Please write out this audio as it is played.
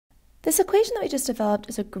This equation that we just developed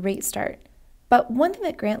is a great start, but one thing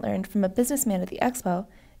that Grant learned from a businessman at the expo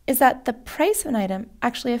is that the price of an item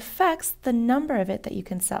actually affects the number of it that you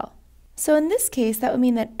can sell. So in this case, that would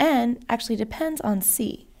mean that N actually depends on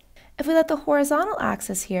C. If we let the horizontal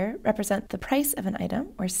axis here represent the price of an item,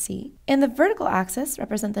 or C, and the vertical axis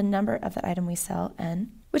represent the number of that item we sell,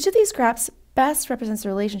 N, which of these graphs best represents the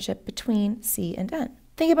relationship between C and N?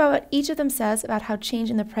 Think about what each of them says about how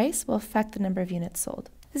changing the price will affect the number of units sold.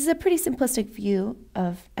 This is a pretty simplistic view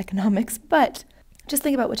of economics, but just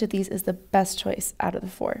think about which of these is the best choice out of the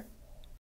four.